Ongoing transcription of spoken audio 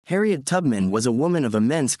Harriet Tubman was a woman of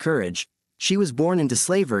immense courage. She was born into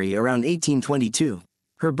slavery around 1822.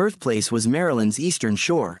 Her birthplace was Maryland's Eastern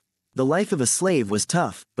Shore. The life of a slave was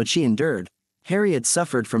tough, but she endured. Harriet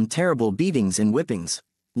suffered from terrible beatings and whippings.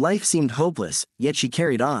 Life seemed hopeless, yet she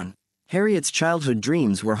carried on. Harriet's childhood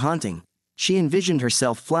dreams were haunting. She envisioned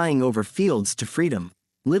herself flying over fields to freedom.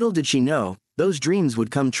 Little did she know, those dreams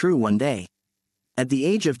would come true one day. At the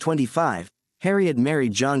age of 25, Harriet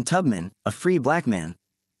married John Tubman, a free black man.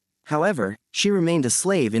 However, she remained a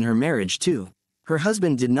slave in her marriage too. Her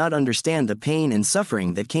husband did not understand the pain and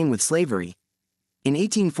suffering that came with slavery. In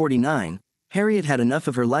 1849, Harriet had enough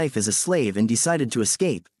of her life as a slave and decided to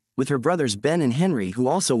escape, with her brothers Ben and Henry, who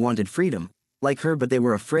also wanted freedom, like her, but they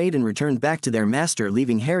were afraid and returned back to their master,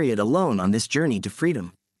 leaving Harriet alone on this journey to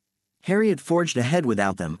freedom. Harriet forged ahead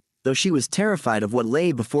without them, though she was terrified of what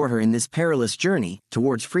lay before her in this perilous journey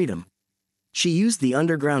towards freedom. She used the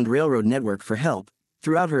Underground Railroad network for help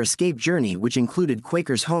throughout her escape journey, which included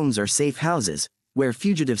Quakers' homes or safe houses, where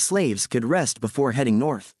fugitive slaves could rest before heading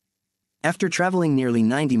north. After traveling nearly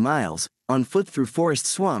 90 miles, on foot through forest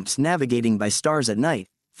swamps, navigating by stars at night,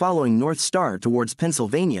 following North Star towards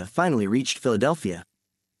Pennsylvania, finally reached Philadelphia,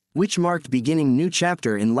 which marked beginning new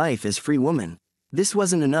chapter in life as free woman. This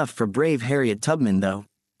wasn't enough for brave Harriet Tubman though.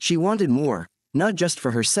 She wanted more, not just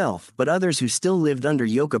for herself but others who still lived under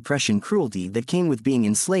yoke oppression cruelty that came with being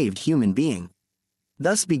enslaved human being.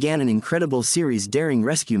 Thus began an incredible series, daring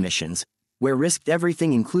rescue missions, where risked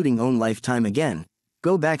everything including own lifetime again,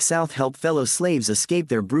 go back south, help fellow slaves escape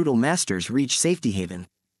their brutal masters, reach safety haven.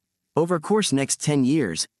 Over course next 10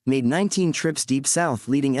 years, made 19 trips deep south,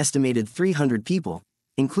 leading estimated 300 people,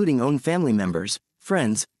 including own family members,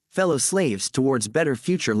 friends, fellow slaves, towards better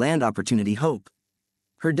future land opportunity hope.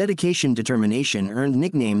 Her dedication, determination earned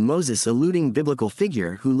nickname Moses, alluding biblical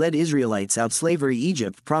figure who led Israelites out slavery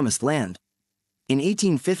Egypt, promised land. In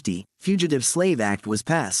 1850, Fugitive Slave Act was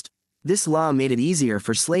passed. This law made it easier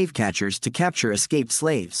for slave catchers to capture escaped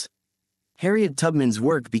slaves. Harriet Tubman's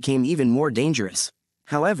work became even more dangerous.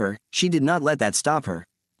 However, she did not let that stop her.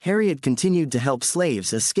 Harriet continued to help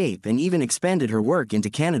slaves escape and even expanded her work into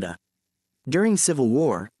Canada. During Civil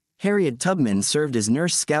War, Harriet Tubman served as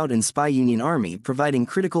nurse, scout and spy Union Army, providing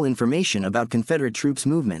critical information about Confederate troops'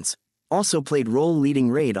 movements. Also played role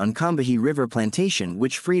leading raid on Combahee River Plantation,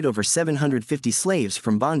 which freed over 750 slaves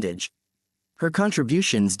from bondage. Her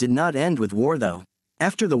contributions did not end with war though.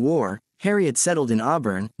 After the war, Harriet settled in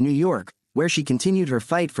Auburn, New York, where she continued her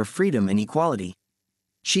fight for freedom and equality.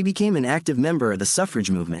 She became an active member of the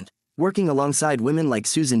suffrage movement, working alongside women like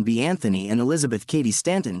Susan B. Anthony and Elizabeth Cady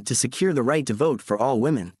Stanton to secure the right to vote for all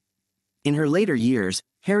women. In her later years,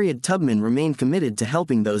 Harriet Tubman remained committed to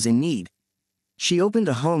helping those in need. She opened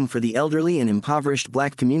a home for the elderly and impoverished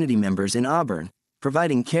black community members in Auburn,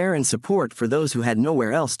 providing care and support for those who had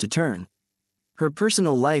nowhere else to turn. Her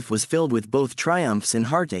personal life was filled with both triumphs and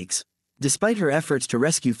heartaches. Despite her efforts to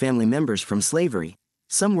rescue family members from slavery,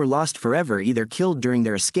 some were lost forever, either killed during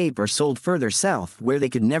their escape or sold further south where they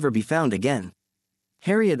could never be found again.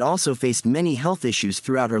 Harriet also faced many health issues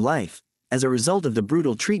throughout her life, as a result of the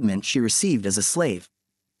brutal treatment she received as a slave.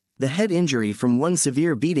 The head injury from one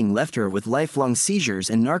severe beating left her with lifelong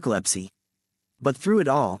seizures and narcolepsy. But through it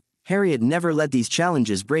all, Harriet never let these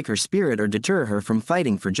challenges break her spirit or deter her from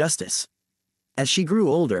fighting for justice. As she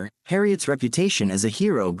grew older, Harriet's reputation as a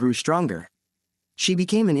hero grew stronger. She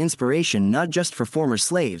became an inspiration not just for former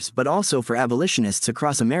slaves but also for abolitionists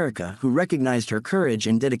across America who recognized her courage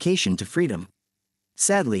and dedication to freedom.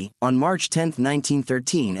 Sadly, on March 10,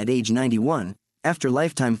 1913, at age 91, after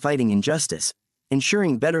lifetime fighting injustice,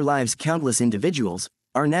 ensuring better lives countless individuals,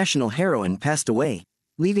 our national heroine passed away,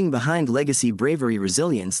 leaving behind legacy, bravery,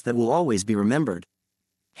 resilience that will always be remembered.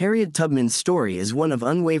 Harriet Tubman's story is one of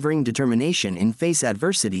unwavering determination in face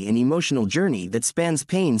adversity, an emotional journey that spans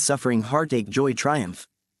pain, suffering, heartache, joy, triumph.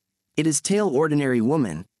 It is tale ordinary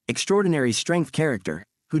woman, extraordinary strength character,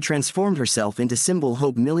 who transformed herself into symbol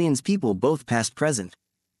hope millions people both past present.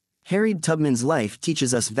 Harriet Tubman's life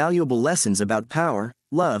teaches us valuable lessons about power,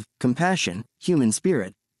 love, compassion, human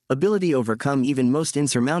spirit, ability to overcome even most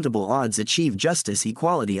insurmountable odds, achieve justice,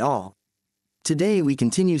 equality, all. Today we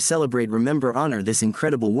continue celebrate, remember, honor this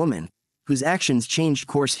incredible woman, whose actions changed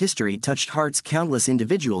course history, touched hearts countless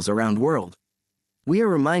individuals around world. We are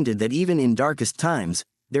reminded that even in darkest times,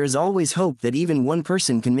 there is always hope, that even one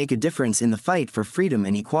person can make a difference in the fight for freedom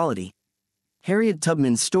and equality. Harriet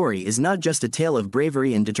Tubman's story is not just a tale of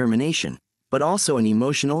bravery and determination, but also an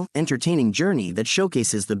emotional, entertaining journey that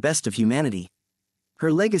showcases the best of humanity.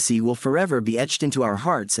 Her legacy will forever be etched into our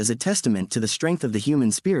hearts as a testament to the strength of the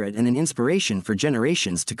human spirit and an inspiration for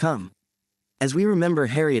generations to come. As we remember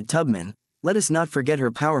Harriet Tubman, let us not forget her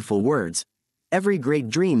powerful words. Every great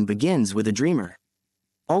dream begins with a dreamer.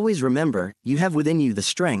 Always remember, you have within you the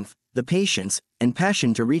strength, the patience, and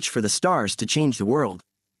passion to reach for the stars to change the world.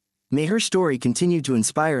 May her story continue to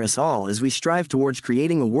inspire us all as we strive towards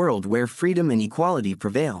creating a world where freedom and equality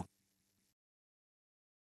prevail.